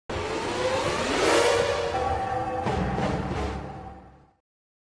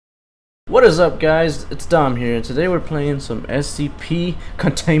What is up, guys? It's Dom here, and today we're playing some SCP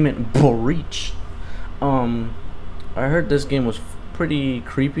Containment Breach. I heard this game was pretty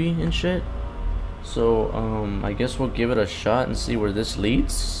creepy and shit, so I guess we'll give it a shot and see where this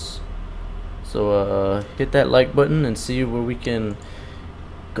leads. So hit that like button and see where we can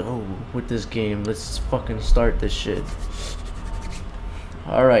go with this game. Let's fucking start this shit.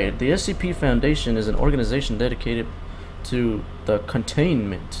 Alright, the SCP Foundation is an organization dedicated to the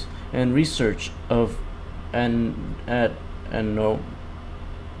containment and research of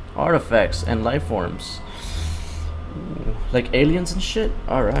artifacts and life forms. Ooh, like aliens and shit.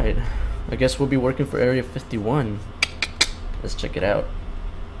 Alright, I guess we'll be working for Area 51. Let's check it out.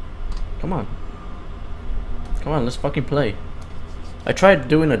 Come on, let's fucking play. I tried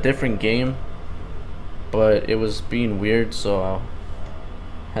doing a different game, but it was being weird, so I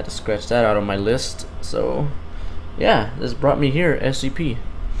had to scratch that out of my list. So yeah, this brought me here, SCP.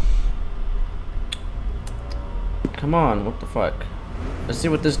 Come on, what the fuck? Let's see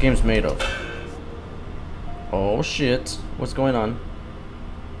what this game's made of. Oh shit, what's going on?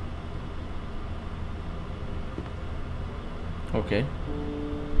 Okay.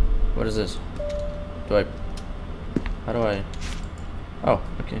 What is this? How do I? Oh,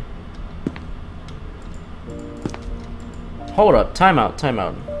 okay. Hold up,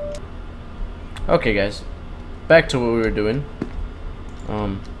 timeout. Okay guys, back to what we were doing.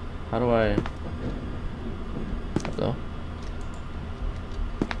 How do I? Hello?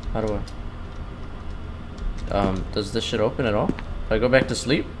 How do I? Does this shit open at all? Do I go back to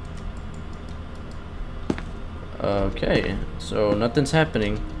sleep? Okay, so nothing's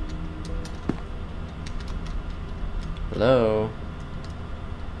happening. Hello?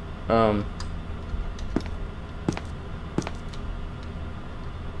 Well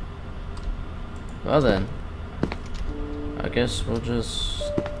then, I guess we'll just...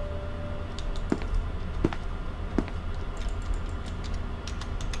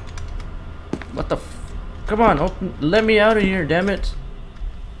 What the f... Come on, open... Let me out of here, damn it!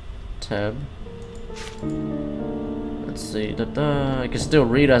 Tab. Let's see, I can still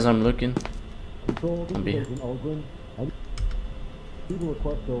read as I'm looking. Control, Oakland. People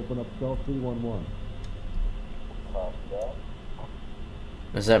request to open up cell 311.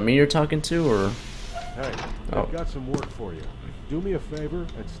 Is that me you're talking to, or...? Hey, I've got some work for you. Do me a favor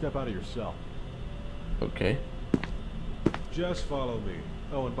and step out of your cell. Okay. Just follow me.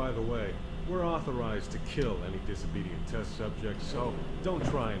 Oh, and by the way, we're authorized to kill any disobedient test subjects, so don't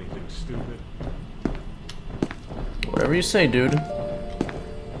try anything stupid. Whatever you say, dude.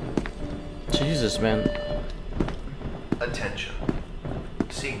 Jesus, man. Attention.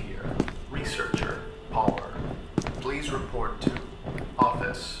 Senior Researcher Palmer. Please report to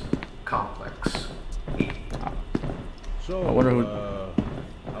Office Complex E. So, I wonder who...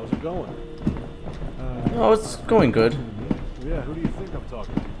 how's it going? Oh, it's going good. Yeah, who do you think I'm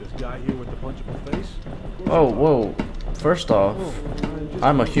talking to? This guy here with the punchable face? Oh, whoa. First off,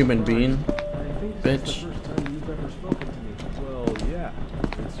 I'm a human being, bitch. Well, yeah,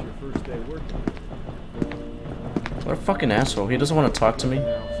 it's your first day working. What a fucking asshole. He doesn't want to talk to me.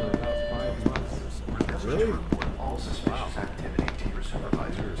 Really? All suspicious activity to your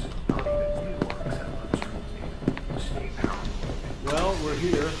supervisors. Not even you are accepted. Stay powerful. Well, we're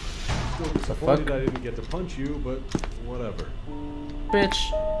here. Still disappointed I didn't get to punch you, but whatever.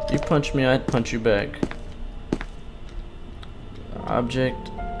 Bitch, you punch me, I'd punch you back.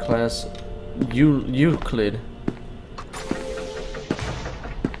 Object class Euclid.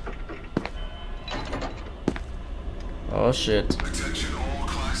 Oh shit. Attention all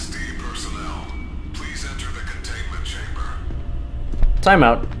Class D personnel. Please enter the containment chamber.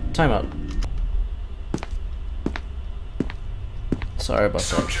 Timeout. Sorry about that,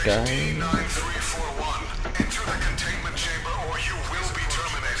 Subject guy. D9341. Enter the containment chamber or you will be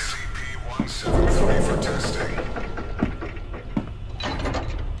terminated. SCP-173 for testing.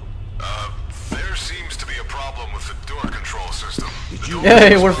 There seems to be a problem with the door control system.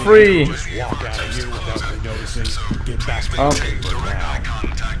 Yay, we're free! Walk out of here without me noticing. Get back to Oh. the chamber Direct now. eye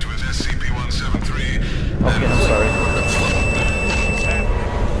contact with SCP-173. Okay, I'm sorry.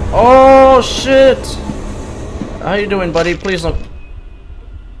 Oh shit! How you doing, buddy? Please don't.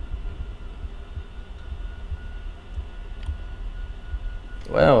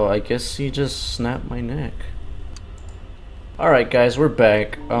 Well, I guess he just snapped my neck. Alright guys, we're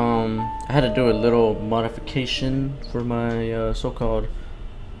back. I had to do a little modification for my so-called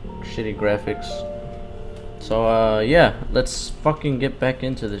shitty graphics. So yeah, let's fucking get back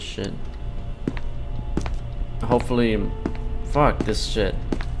into this shit. Hopefully, fuck this shit.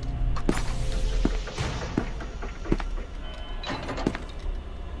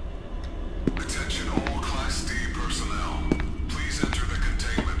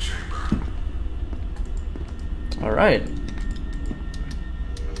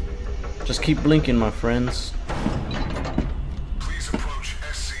 Just keep blinking, my friends. Please approach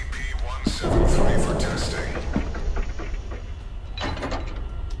SCP-173 for testing.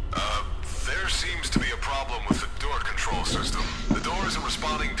 There seems to be a problem with the door control system. The door isn't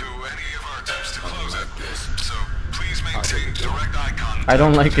responding to any of our attempts to close it. So please maintain direct eye contact. I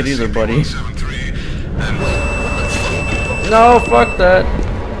don't like it either, buddy. SCP-173 and No, fuck that.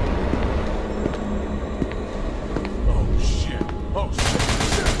 Oh shit. Oh shit.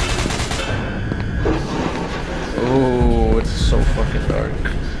 Oh, it's so fucking dark.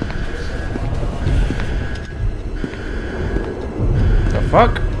 The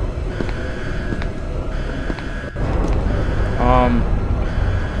fuck?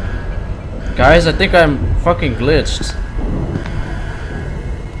 Guys, I think I'm fucking glitched.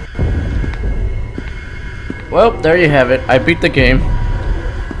 Well, there you have it. I beat the game.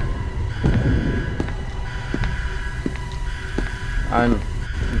 I'm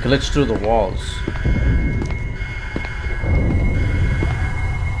glitched through the walls.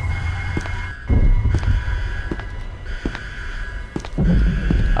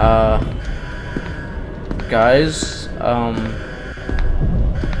 Guys,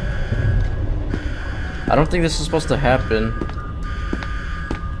 I don't think this is supposed to happen.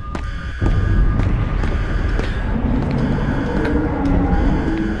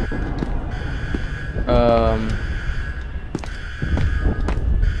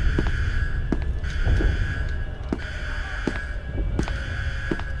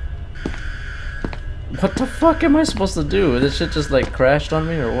 What the fuck am I supposed to do? This shit just like crashed on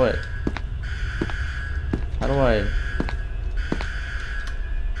me or what? How do I...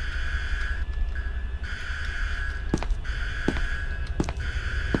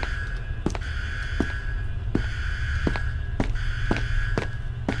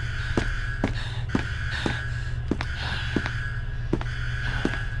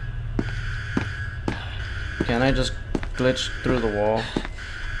 Can I just glitch through the wall?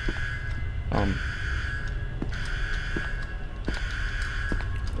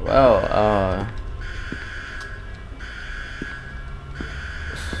 Well,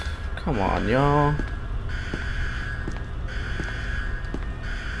 come on, y'all.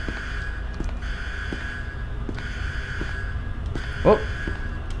 Oh.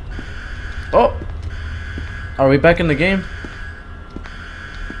 Oh. Are we back in the game?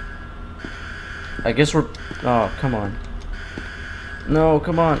 I guess we're... Oh, come on. No,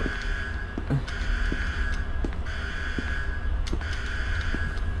 come on.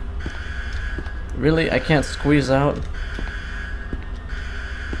 Really? I can't squeeze out?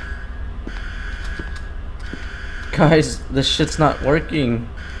 Guys, this shit's not working.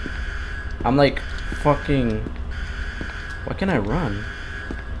 I'm like fucking... Why can't I run?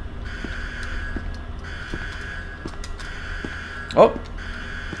 Oh!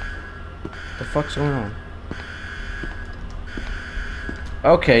 The fuck's going on?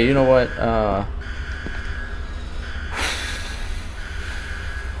 Okay, you know what?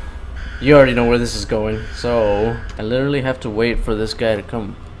 You already know where this is going, so I literally have to wait for this guy to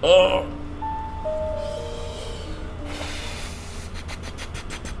come. Oh!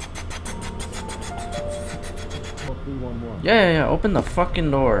 Yeah, open the fucking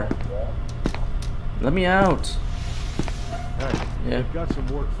door. Let me out. Hey, Yeah. I've got some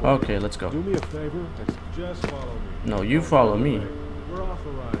work for Okay, let's go. you. Do me a favor, just follow me. No, you follow me. We're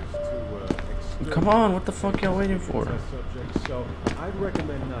authorized to exterminate Come on, what the fuck y'all waiting for? test subjects, so I'd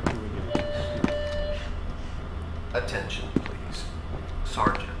recommend not doing it. Attention, please.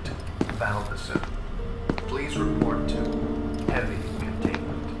 Sergeant Valdison, please report to Heavy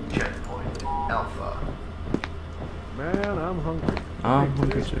Containment Checkpoint Alpha. Man, I'm hungry. I'm Hey,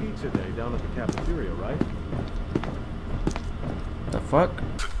 hungry today's too. Pizza day down at the cafeteria, right? The fuck?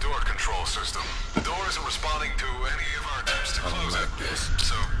 the door control system. The door isn't responding to any of our attempts to close it.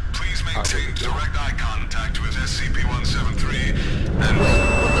 So please maintain direct eye contact with SCP-173 and...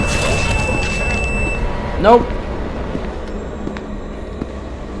 Nope.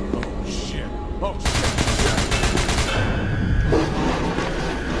 Oh shit. Oh shit.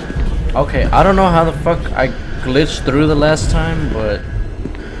 Okay, I don't know how the fuck I glitched through the last time, but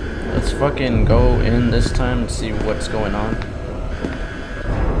let's fucking go in this time and see what's going on.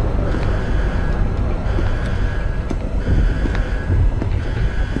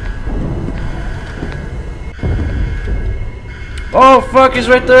 Oh fuck, he's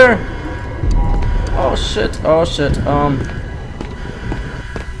right there. Oh shit, oh shit, oh.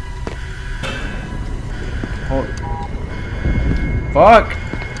 Fuck.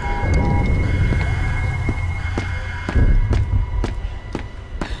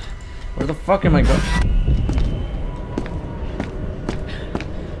 Where the fuck am I going?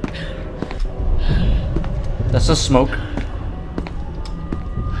 That's a smoke.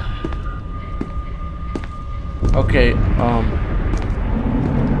 Okay,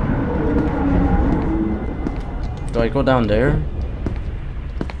 do I go down there?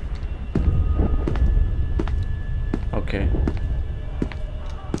 Okay.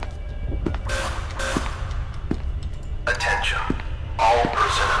 Attention. All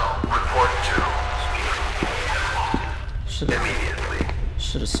personnel report to immediately.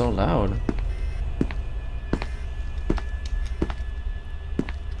 Shit is so loud.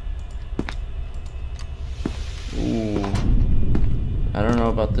 Ooh. I don't know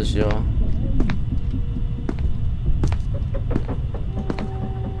about this, y'all.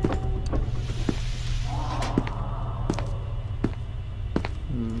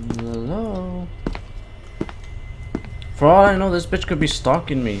 Hello? For all I know, this bitch could be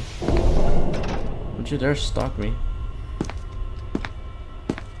stalking me. Don't you dare stalk me.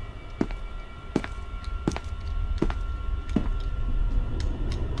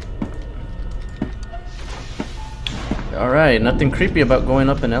 Alright, nothing creepy about going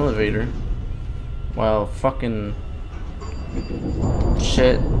up an elevator while fucking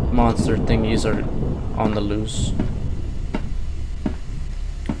shit monster thingies are on the loose.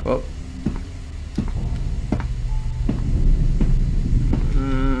 Oh.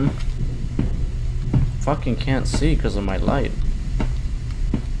 Fucking can't see because of my light.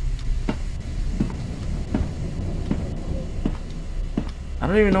 I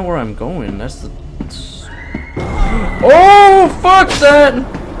don't even know where I'm going. That's the... Oh, fuck that!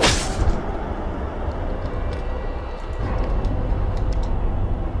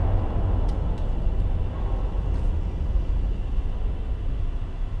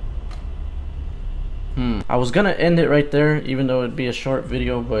 I was gonna end it right there, even though it'd be a short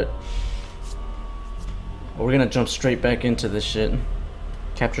video, but we're gonna jump straight back into this shit.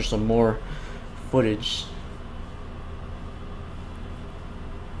 Capture some more footage.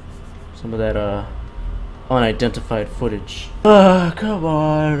 Some of that, unidentified footage. Ah, come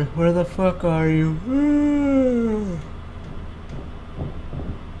on. Where the fuck are you?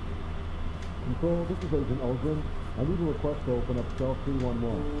 Control, this is Agent Aldrin. I need a request to open up cell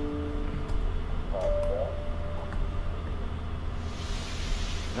 311.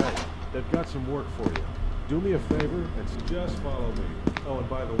 Hey, they've got some work for you. Do me a favor and just follow me. Oh, and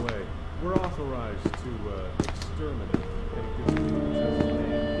by the way, we're authorized to exterminate any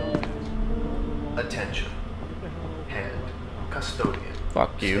disease. Attention. Hand. Custodian.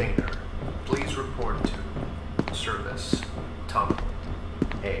 Fuck you. Stainer. Please report to service. Tunnel.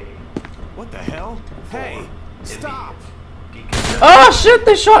 A. What the hell? Hey! Stop! Oh shit,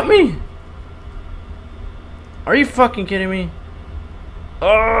 they shot me! Are you fucking kidding me?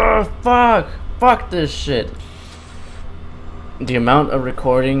 Oh fuck! Fuck this shit. The amount of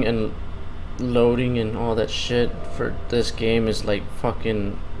recording and loading and all that shit for this game is like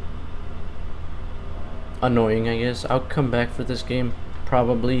fucking annoying, I guess. I'll come back for this game.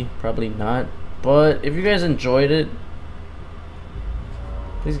 Probably not. But if you guys enjoyed it,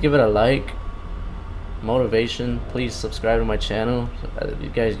 please give it a like. Motivation. Please subscribe to my channel so that you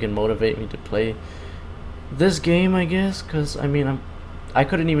guys can motivate me to play this game, I guess. Because, I mean, I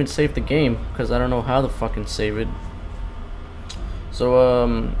couldn't even save the game because I don't know how to fucking save it.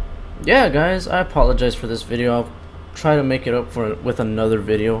 So, yeah, guys, I apologize for this video. I'll try to make it up with another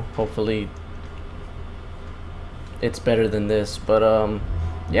video. Hopefully it's better than this. But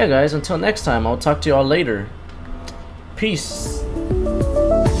yeah, guys, until next time, I'll talk to y'all later. Peace.